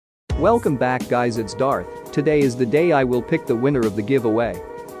Welcome back guys, it's Darth. Today is the day I will pick the winner of the giveaway.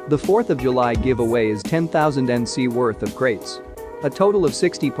 The 4th of July giveaway is 10,000 NC worth of crates. A total of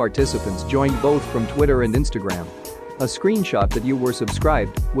 60 participants joined both from Twitter and Instagram. A screenshot that you were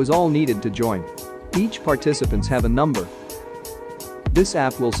subscribed was all needed to join. Each participants have a number. This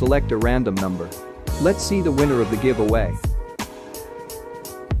app will select a random number. Let's see the winner of the giveaway.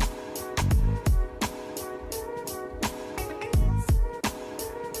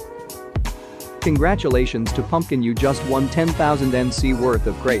 Congratulations to Pumpkin, you just won 10,000 NC worth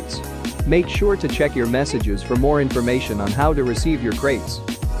of crates. Make sure to check your messages for more information on how to receive your crates.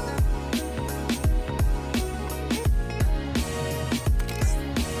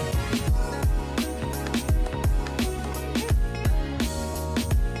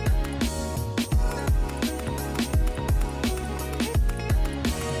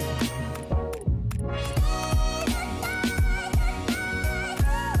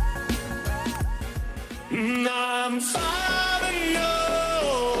 I'm falling low.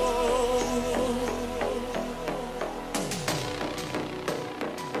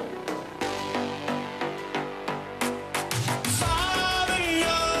 Falling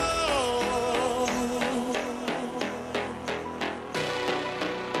low.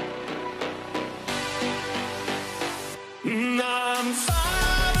 I'm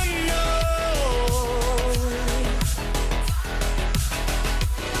falling low.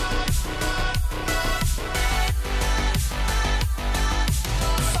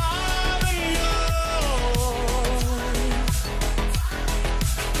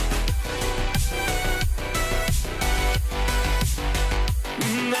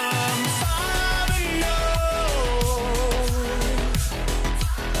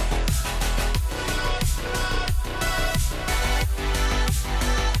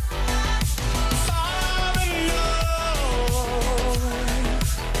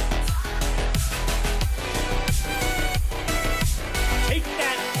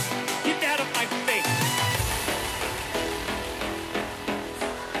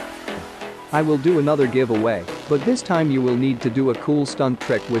 I will do another giveaway, but this time you will need to do a cool stunt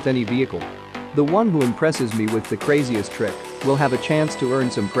trick with any vehicle. The one who impresses me with the craziest trick will have a chance to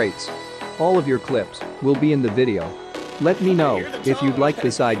earn some crates. All of your clips will be in the video. Let me know if you'd like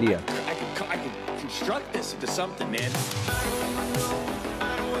this idea. I can construct this into something, man.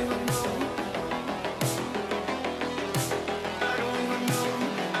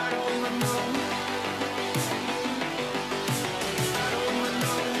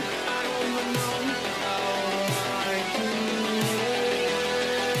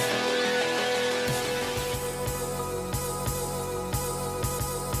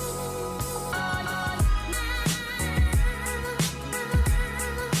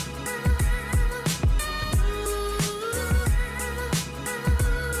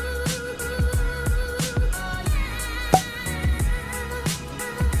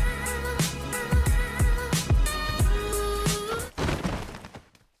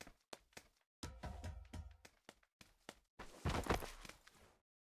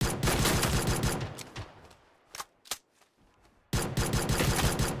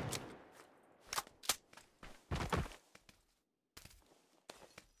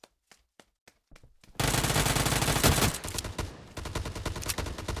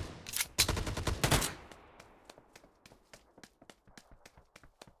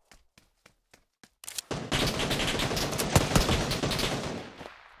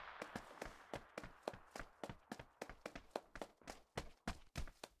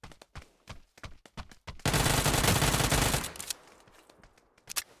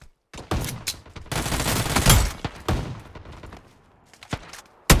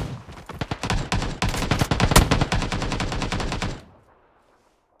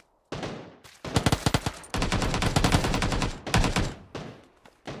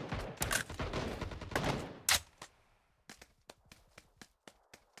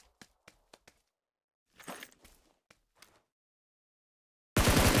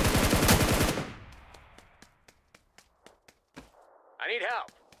 I need help.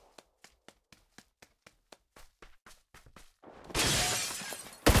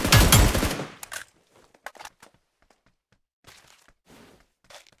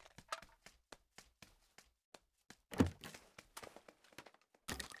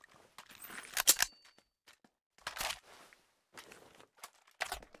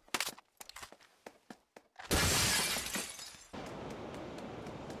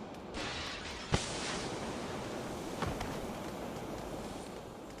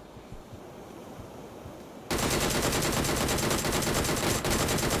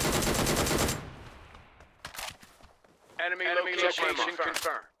 Enemy location confirmed.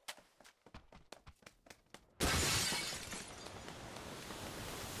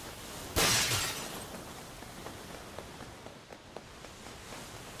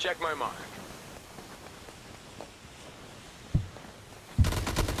 Check my mark.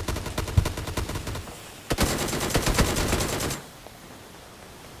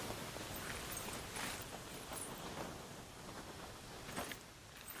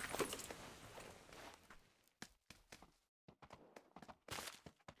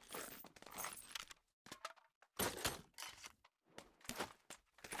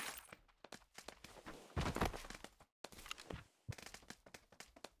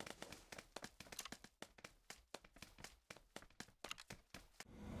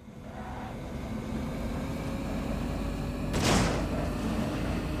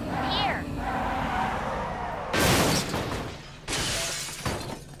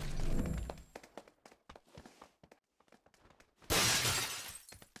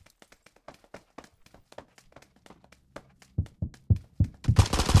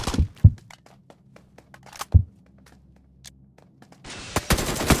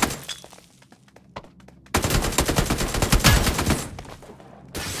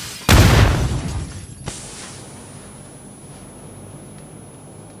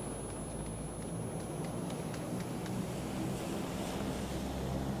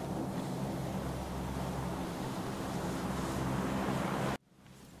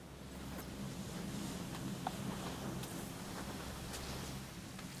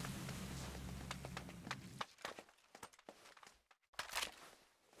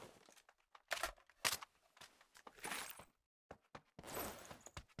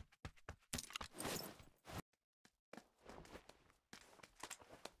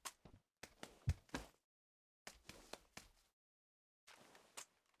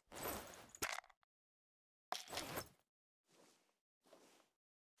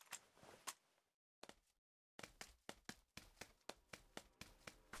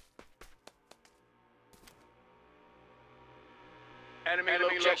 Enemy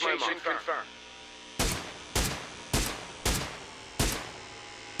location confirmed.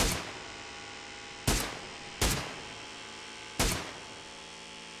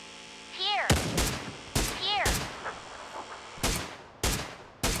 Here. Here.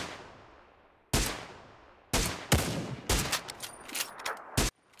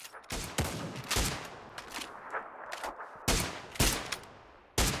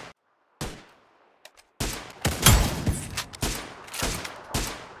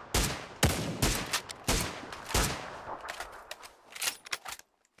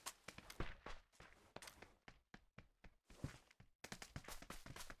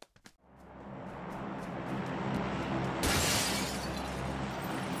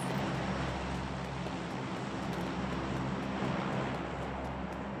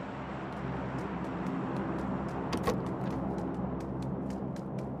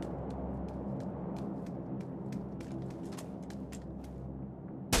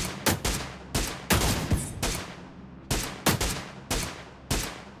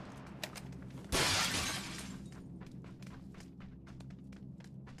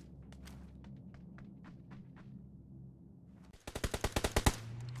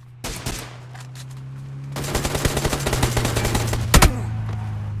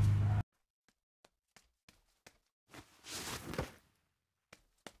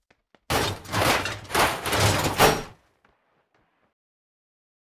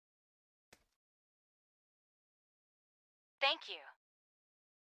 Thank you.